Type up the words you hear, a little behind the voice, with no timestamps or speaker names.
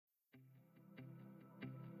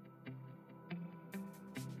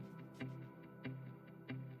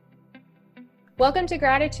Welcome to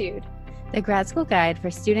Gratitude, the grad school guide for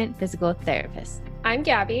student physical therapists. I'm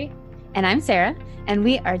Gabby. And I'm Sarah, and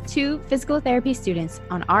we are two physical therapy students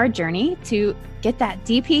on our journey to get that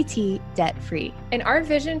DPT debt-free. And our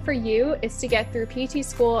vision for you is to get through PT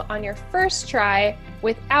school on your first try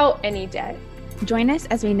without any debt. Join us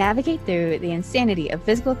as we navigate through the insanity of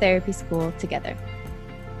physical therapy school together.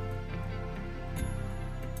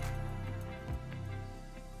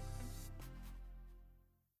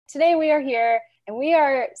 Today we are here and we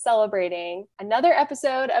are celebrating another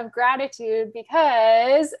episode of Gratitude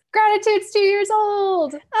because Gratitude's 2 years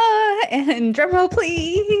old. And drum roll,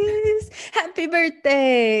 please. Happy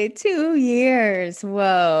birthday. 2 years. Whoa.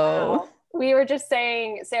 Wow. We were just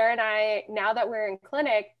saying, Sarah and I, now that we're in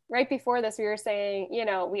clinic, right before this, we were saying,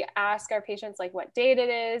 we ask our patients like what date it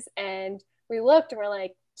is. And we looked and we're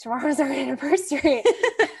like, tomorrow's our anniversary.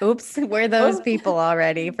 Oops, we're those people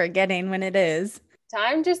already forgetting when it is.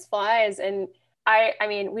 Time just flies. And I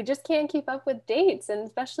mean, we just can't keep up with dates. And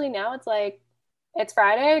especially now it's like, it's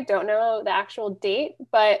Friday. Don't know the actual date,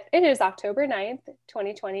 but it is October 9th,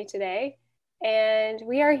 2020 today. And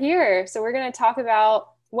we are here. So we're going to talk about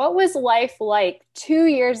what was life like 2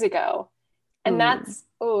 years ago. And that's,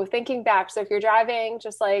 thinking back. So if you're driving,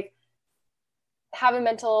 just like have a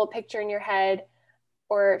mental picture in your head,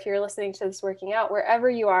 or if you're listening to this working out, wherever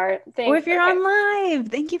you are. Or if you're on live,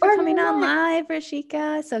 thank you for coming on live,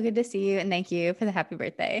 Rashika. So good to see you. And thank you for the happy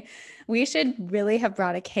birthday. We should really have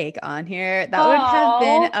brought a cake on here. That would have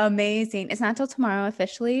been amazing. It's not till tomorrow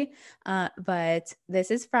officially, but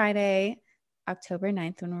this is Friday, October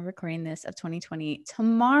 9th, when we're recording this of 2020.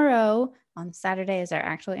 Tomorrow on Saturday is our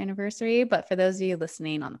actual anniversary. But for those of you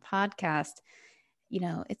listening on the podcast,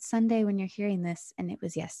 it's Sunday when you're hearing this, and it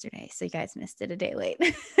was yesterday. So you guys missed it a day late.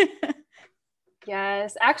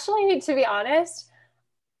 Yes. Actually, to be honest,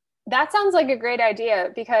 that sounds like a great idea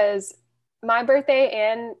because my birthday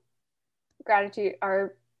and Gratitude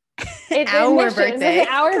are our birthday.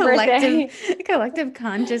 Our collective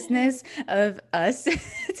consciousness of us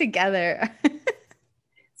together.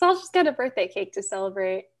 So I'll just get a birthday cake to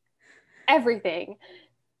celebrate everything.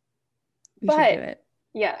 We should do it.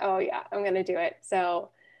 Yeah. Oh yeah. I'm going to do it. So,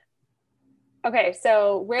 okay.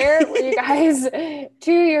 So where were you guys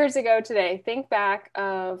 2 years ago today? Think back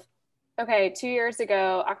of, 2 years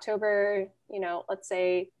ago, October, let's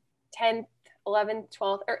say 10th, 11th,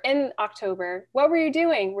 12th, or in October, what were you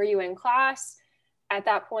doing? Were you in class at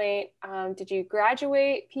that point? Did you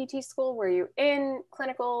graduate PT school? Were you in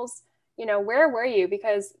clinicals? Where were you?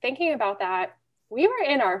 Because thinking about that, we were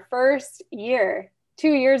in our first year 2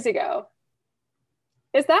 years ago.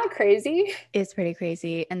 Is that crazy? It's pretty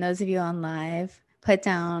crazy. And those of you on live, put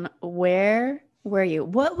down, where were you?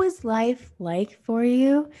 What was life like for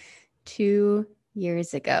you 2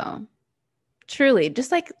 years ago? Truly,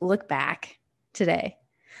 just like look back today.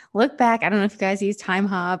 Look back. I don't know if you guys use Time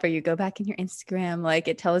Hop or you go back in your Instagram, like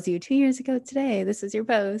it tells you 2 years ago today, this is your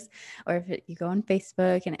post. Or if you go on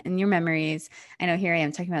Facebook and in your memories, I know here I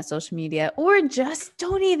am talking about social media, or just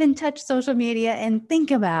don't even touch social media and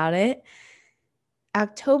think about it.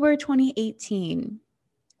 October 2018,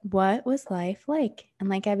 what was life like? And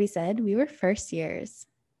like Abby said, we were first years.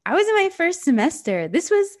 I was in my first semester. This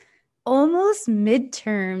was almost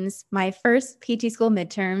midterms, my first PT school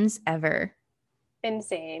midterms ever.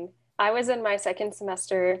 Insane. I was in my second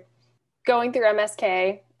semester going through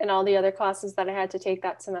MSK and all the other classes that I had to take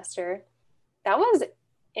that semester. That was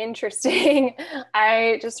interesting.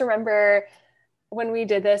 I just remember when we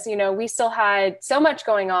did this, we still had so much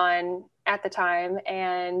going on at the time.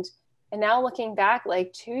 And now looking back,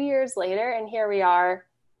 like 2 years later, and here we are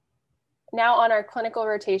now on our clinical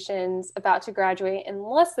rotations, about to graduate in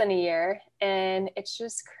less than a year. And it's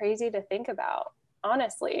just crazy to think about,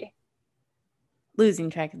 honestly.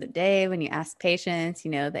 Losing track of the day when you ask patients,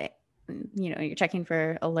 you're checking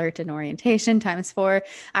for alert and orientation ×4.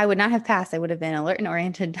 I would not have passed. I would have been alert and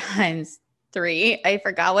oriented ×3. I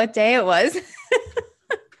forgot what day it was.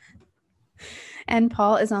 And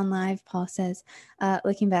Paul is on live. Paul says,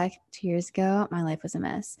 looking back 2 years ago, my life was a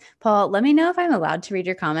mess. Paul, let me know if I'm allowed to read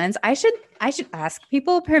your comments. I should ask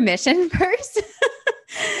people permission first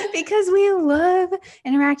because we love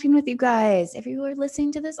interacting with you guys. If you are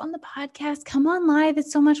listening to this on the podcast, come on live.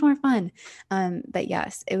 It's so much more fun. But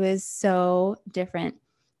yes, it was so different.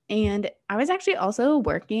 And I was actually also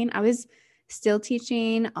working. I was still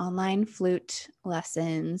teaching online flute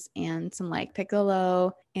lessons and some like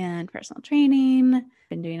piccolo and personal training.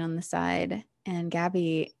 Been doing on the side. And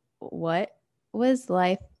Gabby, what was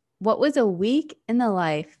a week in the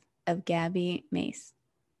life of Gabby Mace?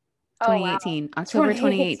 2018, wow. October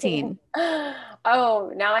 2018.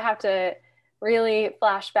 Oh, now I have to really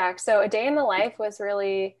flashback. So a day in the life was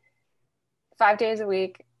really 5 days a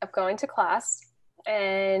week of going to class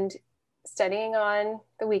and studying on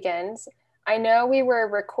the weekends. I know we were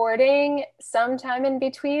recording sometime in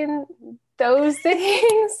between those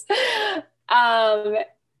things. um,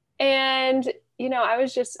 and, I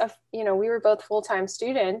was just, we were both full-time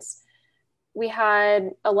students. We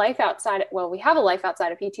had a life outside, well, we have a life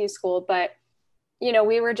outside of PT school, but,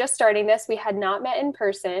 we were just starting this. We had not met in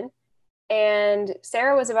person. And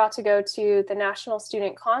Sarah was about to go to the National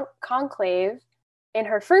Student Conclave in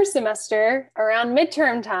her first semester around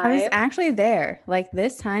midterm time. I was actually there. Like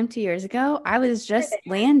this time 2 years ago, I was just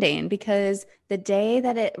landing because the day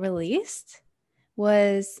that it released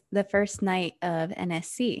was the first night of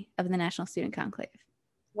NSC, of the National Student Conclave.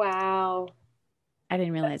 Wow. I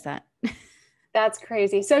didn't realize that. That's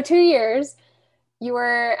crazy. So 2 years you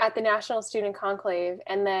were at the National Student Conclave,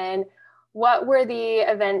 and then what were the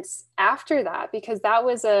events after that? Because that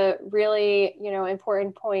was a really,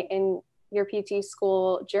 important point in your PT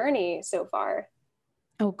school journey so far.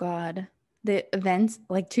 Oh God. The events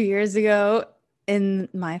like 2 years ago in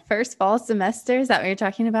my first fall semester. Is that what you're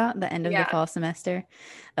talking about? The end of the fall semester?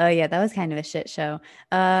 Oh yeah, that was kind of a shit show.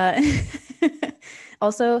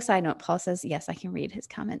 Also, side note, Paul says, yes, I can read his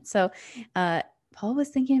comments. So Paul was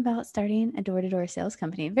thinking about starting a door-to-door sales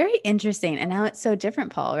company. Very interesting. And now it's so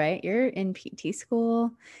different, Paul, right? You're in PT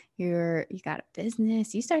school. You got a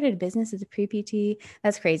business. You started a business as a pre-PT.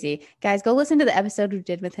 That's crazy. Guys, go listen to the episode we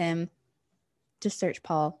did with him. Just search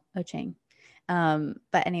Paul Ocheng.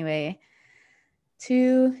 But anyway,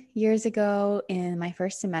 2 years ago in my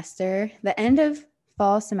first semester, the end of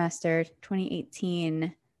fall semester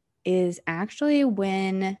 2018 is actually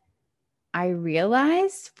when I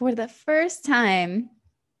realized for the first time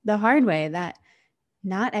the hard way that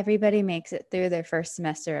not everybody makes it through their first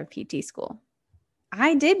semester of PT school.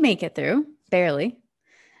 I did make it through, barely,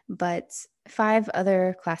 but 5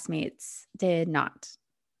 other classmates did not.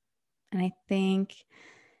 And I think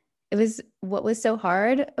what was so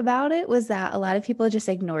hard about it was that a lot of people just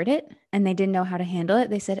ignored it and they didn't know how to handle it.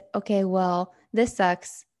 They said, okay, well, this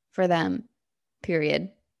sucks for them,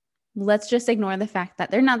 period. Let's just ignore the fact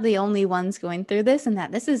that they're not the only ones going through this and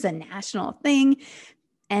that this is a national thing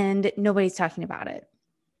and nobody's talking about it.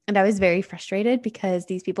 And I was very frustrated because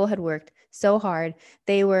these people had worked so hard.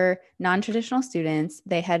 They were non-traditional students.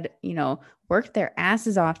 They had, worked their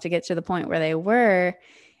asses off to get to the point where they were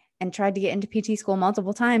and tried to get into PT school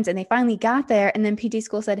multiple times. And they finally got there. And then PT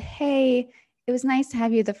school said, hey, it was nice to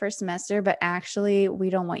have you the first semester, but actually we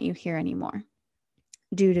don't want you here anymore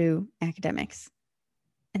due to academics.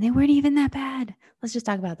 And they weren't even that bad. Let's just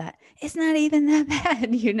talk about that. It's not even that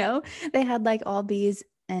bad, They had like all B's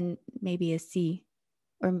and maybe a C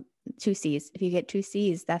or 2 C's. If you get 2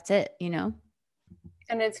 C's, that's it,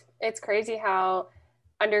 And it's crazy how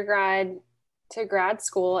undergrad to grad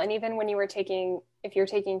school, and even when if you're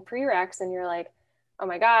taking prereqs and you're like, oh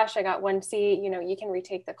my gosh, I got 1 C, you can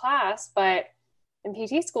retake the class. But in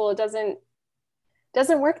PT school, it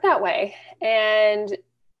doesn't work that way. And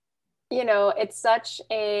it's such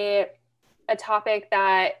a topic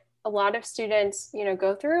that a lot of students,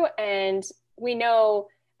 go through, and we know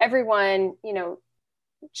everyone,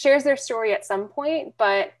 shares their story at some point,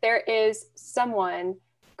 but there is someone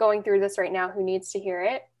going through this right now who needs to hear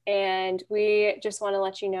it. And we just want to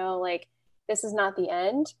let you know, like, this is not the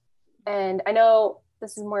end. And I know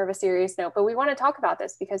this is more of a serious note, but we want to talk about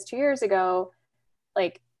this because 2 years ago,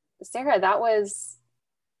 like, Sarah, that was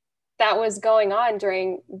going on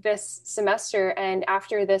during this semester and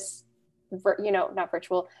after this, not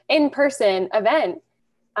virtual, in-person event.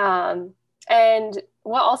 And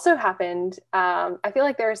what also happened, I feel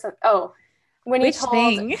like there was when Which you told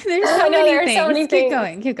thing? There's so many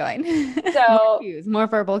things. Keep going. So more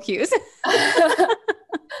verbal cues.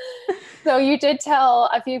 So you did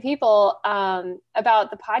tell a few people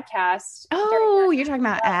about the podcast. Oh, you're talking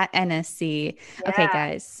about at NSC. Yeah. Okay,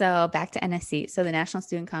 guys. So back to NSC. So the National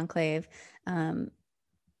Student Conclave.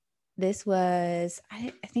 This was,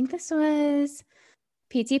 I think this was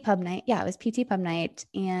PT pub night. Yeah, it was PT pub night.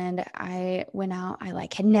 And I went out. I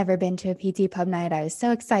had never been to a PT pub night. I was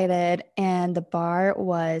so excited. And the bar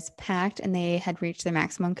was packed and they had reached their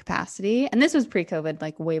maximum capacity. And this was pre-COVID,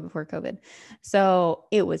 like way before COVID. So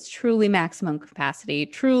it was truly maximum capacity,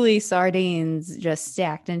 truly sardines just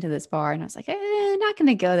stacked into this bar. And I was like, not going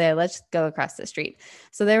to go there. Let's go across the street.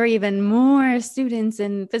 So there were even more students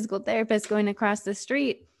and physical therapists going across the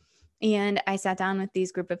street. And I sat down with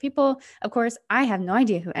these group of people. Of course, I have no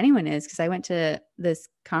idea who anyone is because I went to this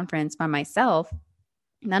conference by myself.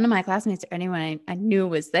 none of my classmates or anyone I knew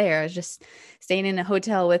was there. I was just staying in a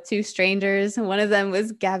hotel with two strangers. One of them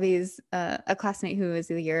was Gabby's, a classmate who was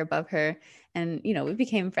a year above her. And, we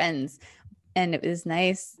became friends, and it was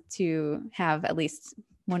nice to have at least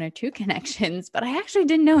one or two connections, but I actually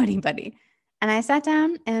didn't know anybody. And I sat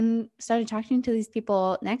down and started talking to these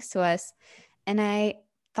people next to us, and I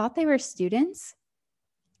thought they were students,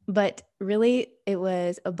 but really it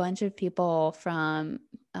was a bunch of people from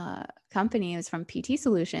companies, from PT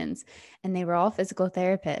Solutions, and they were all physical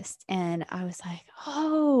therapists. And I was like,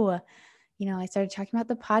 oh, I started talking about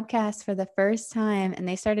the podcast for the first time, and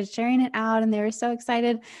they started sharing it out, and they were so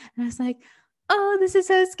excited. And I was like, oh, this is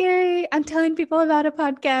so scary. I'm telling people about a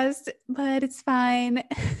podcast, but it's fine.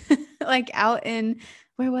 Like out in,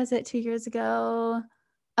 where was it 2 years ago?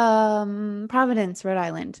 Providence, Rhode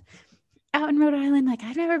Island. Out in Rhode Island, like,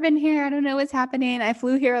 I've never been here. I don't know what's happening. I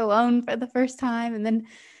flew here alone for the first time. And then,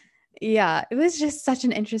 yeah, it was just such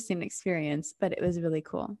an interesting experience, but it was really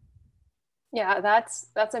cool. Yeah,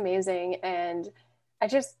 that's amazing. And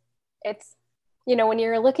it's, when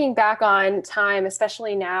you're looking back on time,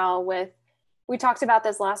 especially now we talked about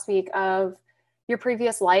this last week of your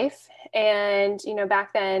previous life. And,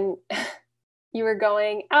 back then you were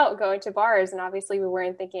going to bars, and obviously we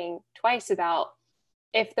weren't thinking twice about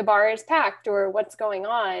if the bar is packed or what's going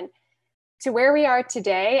on, to where we are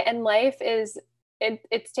today. And life it's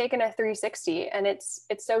taken a 360, and it's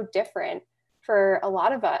so different for a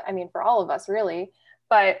lot of us. I mean, for all of us really,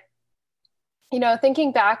 but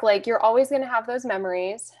thinking back, like, you're always going to have those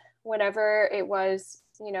memories, whenever it was,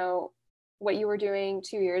 what you were doing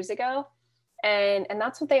 2 years ago. And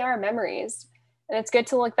that's what they are, memories. And it's good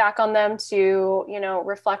to look back on them, to,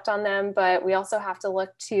 reflect on them. But we also have to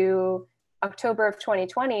look to October of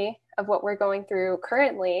 2020, of what we're going through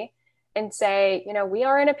currently, and say, we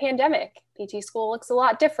are in a pandemic. PT school looks a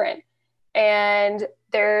lot different. And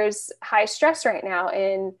there's high stress right now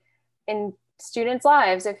in students'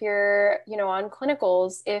 lives. If you're, on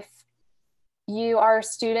clinicals, if you are a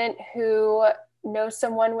student who knows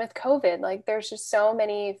someone with COVID, like, there's just so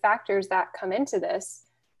many factors that come into this.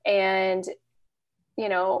 And,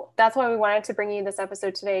 that's why we wanted to bring you this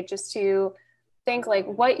episode today, just to think, like,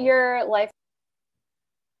 what your life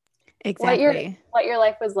Exactly. what your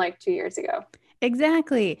life was like 2 years ago.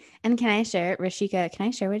 Exactly. And can I share, Rashika, can I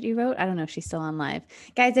share what you wrote? I don't know if she's still on live.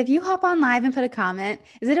 Guys, if you hop on live and put a comment,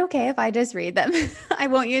 is it okay if I just read them? I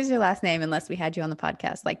won't use your last name unless we had you on the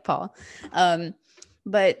podcast, like Paul.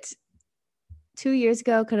 But 2 years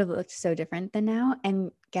ago could have looked so different than now.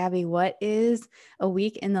 And Gabby, what is a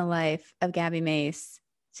week in the life of Gabby Mace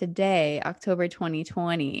today, October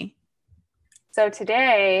 2020? So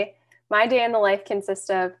today, my day in the life consists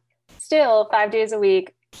of still 5 days a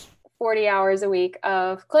week, 40 hours a week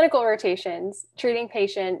of clinical rotations, treating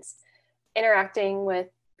patients, interacting with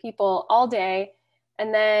people all day,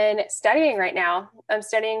 and then studying right now. I'm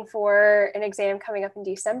studying for an exam coming up in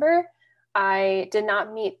December. I did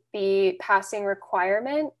not meet the passing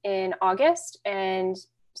requirement in August. And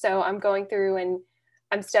so I'm going through and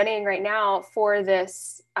I'm studying right now for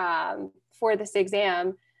this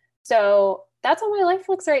exam. So that's what my life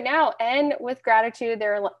looks right now. And with gratitude,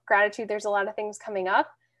 there's a lot of things coming up,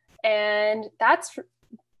 and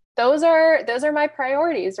those are my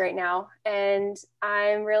priorities right now. And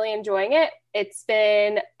I'm really enjoying it. It's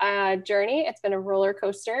been a journey. It's been a roller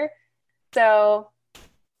coaster. So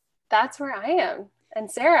that's where I am. And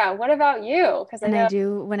Sarah, what about you? I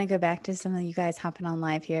do want to go back to some of you guys hopping on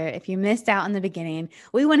live here. If you missed out in the beginning,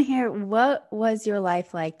 we want to hear, what was your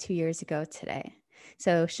life like 2 years ago today?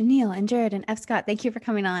 So Shaniel and Jared and F. Scott, thank you for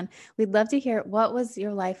coming on. We'd love to hear, what was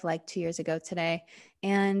your life like 2 years ago today?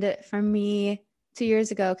 And for me, 2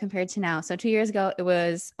 years ago compared to now. So 2 years ago, it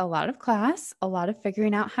was a lot of class, a lot of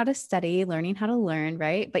figuring out how to study, learning how to learn,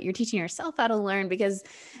 right? But you're teaching yourself how to learn, because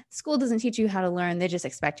school doesn't teach you how to learn. They just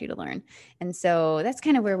expect you to learn. And so that's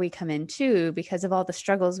kind of where we come in too, because of all the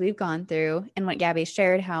struggles we've gone through, and what Gabby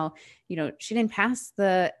shared, how, she didn't pass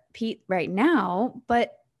the PET right now,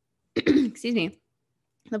 but excuse me.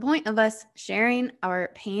 The point of us sharing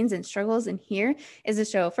our pains and struggles in here is to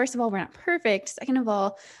show, first of all, we're not perfect. Second of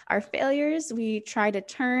all, our failures, we try to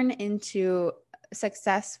turn into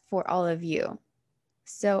success for all of you.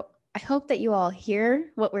 So I hope that you all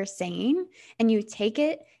hear what we're saying and you take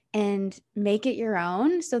it and make it your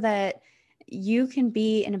own, so that you can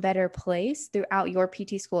be in a better place throughout your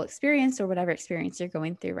PT school experience, or whatever experience you're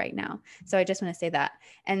going through right now. So I just want to say that.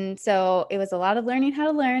 And so it was a lot of learning how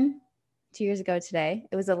to learn 2 years ago today.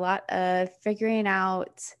 It was a lot of figuring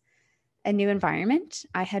out a new environment.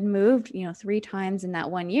 I had moved, 3 times in that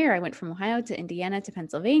 1 year. I went from Ohio to Indiana to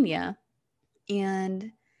Pennsylvania,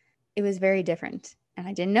 and it was very different. and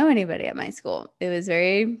I didn't know anybody at my school. It was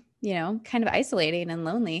very, kind of isolating and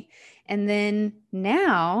lonely. And then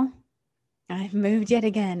now I've moved yet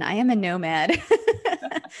again. I am a nomad.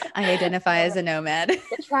 I identify as a nomad.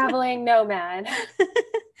 The traveling nomad.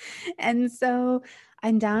 And so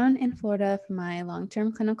I'm down in Florida for my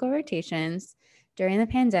long-term clinical rotations during the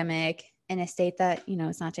pandemic in a state that,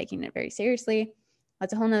 is not taking it very seriously.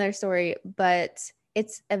 That's a whole nother story, but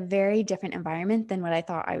it's a very different environment than what I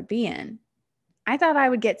thought I would be in. I thought I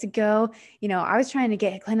would get to go, I was trying to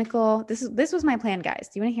get clinical. This was my plan, guys.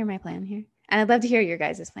 Do you want to hear my plan here? And I'd love to hear your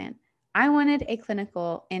guys' plan. I wanted a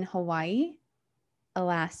clinical in Hawaii,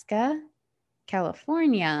 Alaska,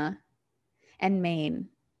 California, and Maine.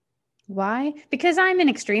 Why? Because I'm an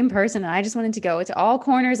extreme person and I just wanted to go to all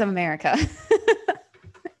corners of America.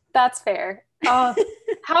 That's fair. Oh,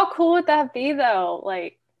 how cool would that be though?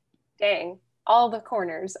 Like, dang, all the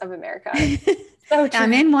corners of America. So true.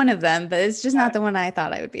 I'm in one of them, but it's just not the one I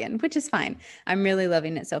thought I would be in, which is fine. I'm really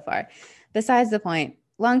loving it so far. Besides the point,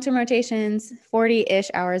 long-term rotations,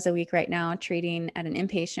 40-ish hours a week right now, treating at an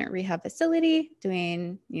inpatient rehab facility,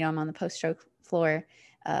 doing, I'm on the post-stroke floor.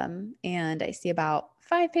 And I see about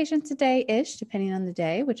 5 patients a day-ish, depending on the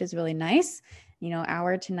day, which is really nice,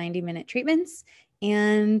 hour to 90-minute treatments.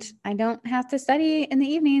 And I don't have to study in the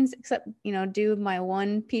evenings except, do my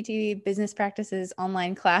one PT business practices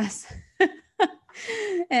online class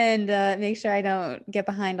and make sure I don't get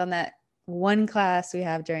behind on that one class we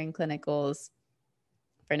have during clinicals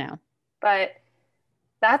for now. But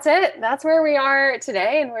that's it. That's where we are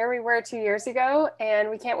today and where we were 2 years ago.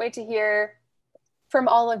 And we can't wait to hear from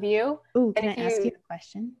all of you. Ooh, can I ask you a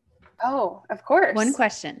question? Oh, of course. One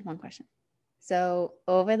question. So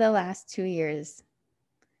over the last 2 years,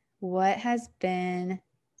 what has been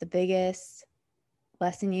the biggest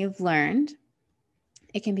lesson you've learned?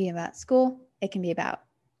 It can be about school. It can be about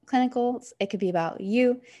clinicals. It could be about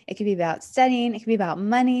you. It could be about studying. It could be about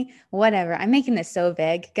money, whatever. I'm making this so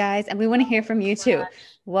vague, guys. And we want to hear from you too.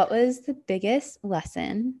 What was the biggest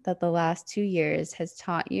lesson that the last 2 years has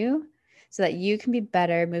taught you so that you can be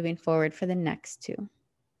better moving forward for the next 2?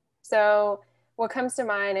 So what comes to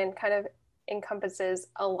mind and kind of encompasses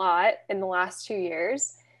a lot in the last 2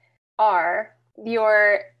 years are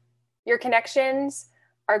your connections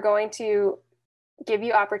are going to give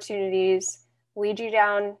you opportunities, lead you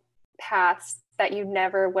down paths that you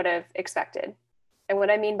never would have expected. And what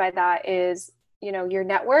I mean by that is, your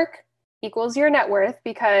network equals your net worth,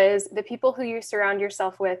 because the people who you surround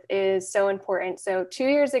yourself with is so important. So 2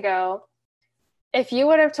 years ago, if you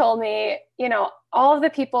would have told me, all of the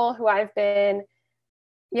people who I've been,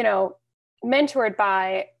 mentored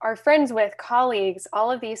by, are friends with, colleagues,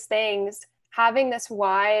 all of these things, having this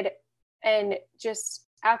wide and just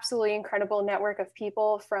absolutely incredible network of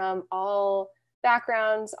people from all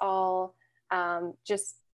backgrounds, all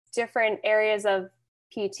just different areas of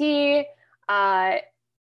PT,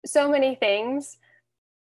 so many things.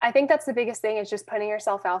 I think that's the biggest thing, is just putting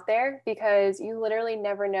yourself out there, because you literally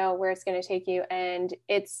never know where it's going to take you. And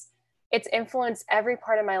it's influenced every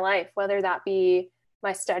part of my life, whether that be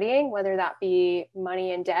my studying, whether that be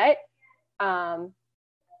money and debt,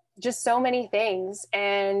 just so many things.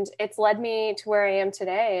 And it's led me to where I am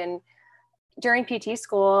today. And during PT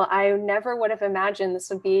school, I never would have imagined this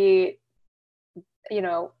would be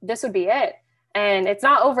it. And it's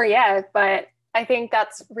not over yet, but I think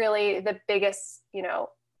that's really the biggest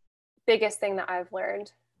thing that I've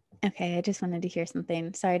learned. Okay, I just wanted to hear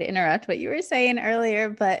something. Sorry to interrupt what you were saying earlier,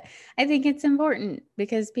 but I think it's important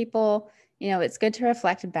because people, it's good to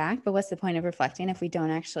reflect back, but what's the point of reflecting if we don't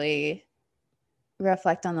actually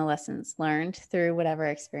reflect on the lessons learned through whatever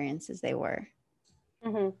experiences they were?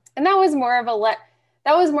 Mm-hmm. And that was more of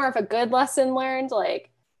a good lesson learned,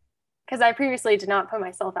 because I previously did not put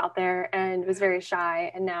myself out there and was very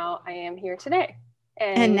shy, and now I am here today.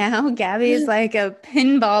 And now Gabby is like a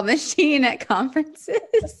pinball machine at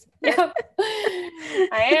conferences. Yep,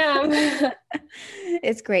 I am.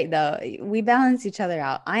 It's great though. We balance each other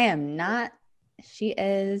out. I am not, she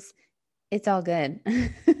is, it's all good.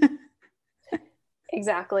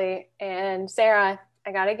 Exactly. And Sarah,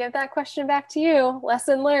 I got to give that question back to you.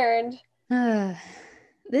 Lesson learned.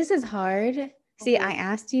 This is hard. See, I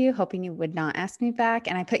asked you hoping you would not ask me back,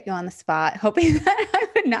 and I put you on the spot hoping that I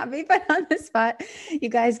would not be put on the spot. You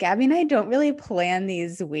guys, Gabby and I don't really plan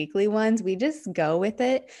these weekly ones. We just go with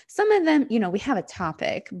it. Some of them, we have a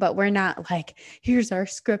topic, but we're not like, here's our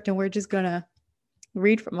script and we're just going to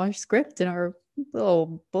read from our script and our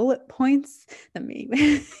little bullet points.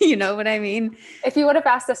 You know what I mean? If you would have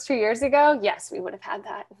asked us 2 years ago, yes, we would have had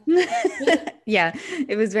that. Yeah,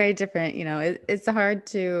 it was very different. It's hard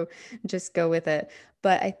to just go with it.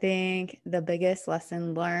 But I think the biggest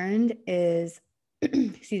lesson learned is,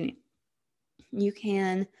 excuse me, you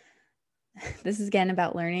can, this is again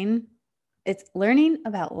about learning. It's learning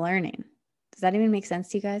about learning. Does that even make sense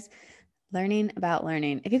to you guys? Learning about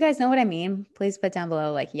learning. If you guys know what I mean, please put down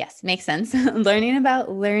below, like, yes, makes sense. Learning about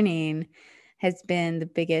learning has been the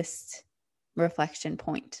biggest reflection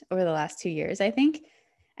point over the last 2 years. I think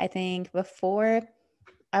before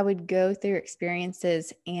I would go through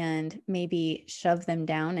experiences and maybe shove them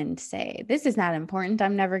down and say, this is not important.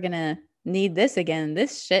 I'm never going to need this again.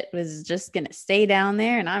 This shit was just going to stay down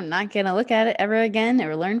there and I'm not going to look at it ever again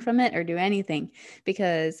or learn from it or do anything,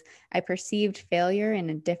 because I perceived failure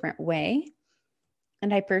in a different way.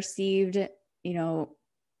 And I perceived,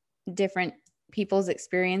 different people's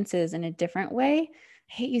experiences in a different way.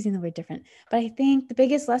 I hate using the word different, but I think the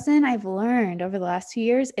biggest lesson I've learned over the last 2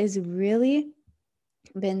 years is really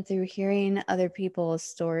been through hearing other people's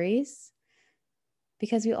stories,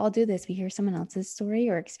 because we all do this. We hear someone else's story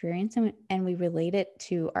or experience and we relate it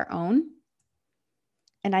to our own.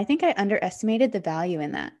 And I think I underestimated the value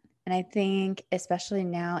in that. And I think especially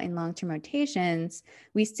now in long-term rotations,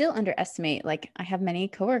 we still underestimate, like I have many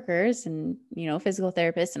coworkers and, physical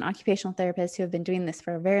therapists and occupational therapists who have been doing this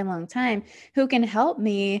for a very long time, who can help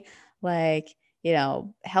me,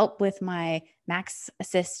 help with my max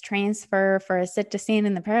assist transfer for a sit to stand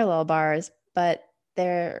in the parallel bars, but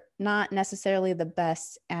they're not necessarily the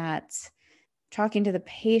best at talking to the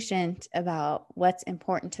patient about what's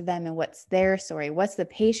important to them and what's their story, what's the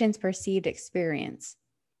patient's perceived experience.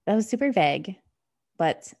 That was super vague,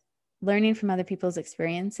 but learning from other people's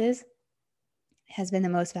experiences has been the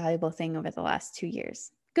most valuable thing over the last 2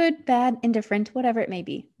 years. Good, bad, indifferent, whatever it may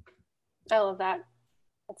be. I love that.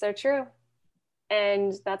 That's so true.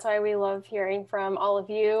 And that's why we love hearing from all of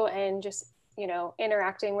you and just,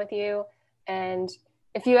 interacting with you. And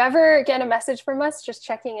if you ever get a message from us, just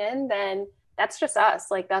checking in, then that's just us.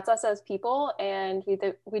 Like, that's us as people. And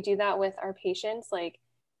we do that with our patients,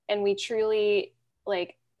 and we truly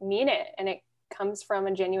mean it. And it comes from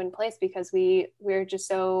a genuine place because we're just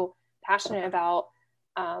so passionate about,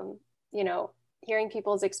 hearing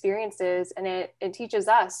people's experiences, and it teaches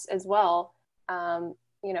us as well,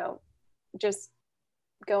 just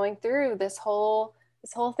going through this whole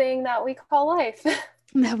thing that we call life.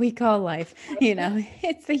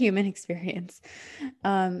 It's the human experience.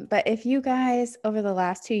 But if you guys over the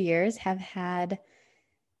last 2 years have had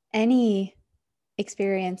any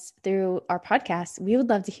experience through our podcast, we would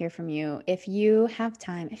love to hear from you. If you have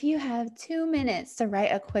time, if you have 2 minutes to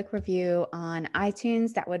write a quick review on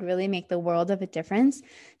iTunes, that would really make the world of a difference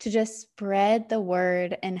to just spread the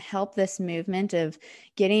word and help this movement of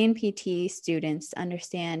getting PT students to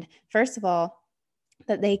understand, first of all,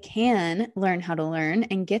 that they can learn how to learn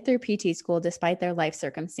and get through PT school despite their life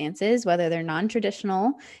circumstances, whether they're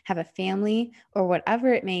non-traditional, have a family, or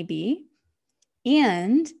whatever it may be.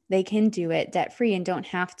 And they can do it debt-free and don't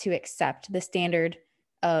have to accept the standard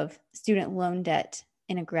of student loan debt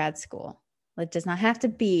in a grad school. It does not have to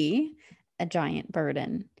be a giant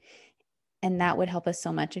burden. And that would help us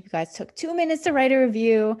so much if you guys took 2 minutes to write a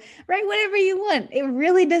review. Write whatever you want. It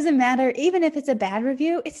really doesn't matter. Even if it's a bad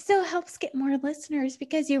review, it still helps get more listeners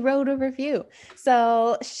because you wrote a review.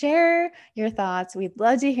 So share your thoughts. We'd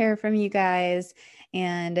love to hear from you guys.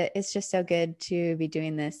 And it's just so good to be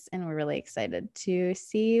doing this. And we're really excited to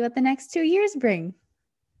see what the next 2 years bring.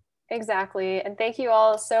 Exactly. And thank you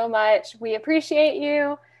all so much. We appreciate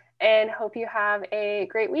you and hope you have a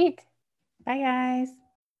great week. Bye, guys.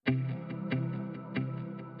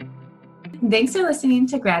 Thanks for listening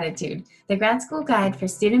to Gratitude, the grad school guide for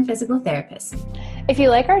student physical therapists. If you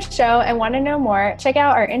like our show and want to know more, check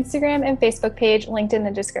out our Instagram and Facebook page linked in the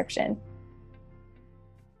description.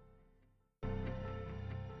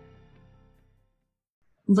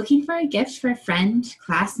 Looking for a gift for a friend,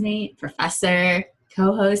 classmate, professor,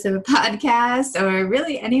 co-host of a podcast, or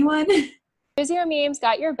really anyone? Physio Memes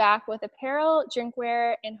got your back with apparel,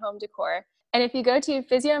 drinkware, and home decor. And if you go to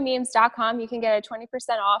physiomemes.com, you can get a 20%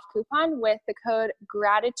 off coupon with the code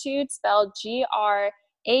GRATITUDE, spelled GRADITUDE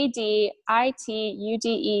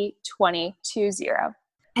 2020.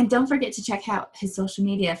 And don't forget to check out his social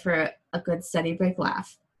media for a good study break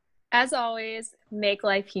laugh. As always, make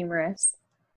life humorous.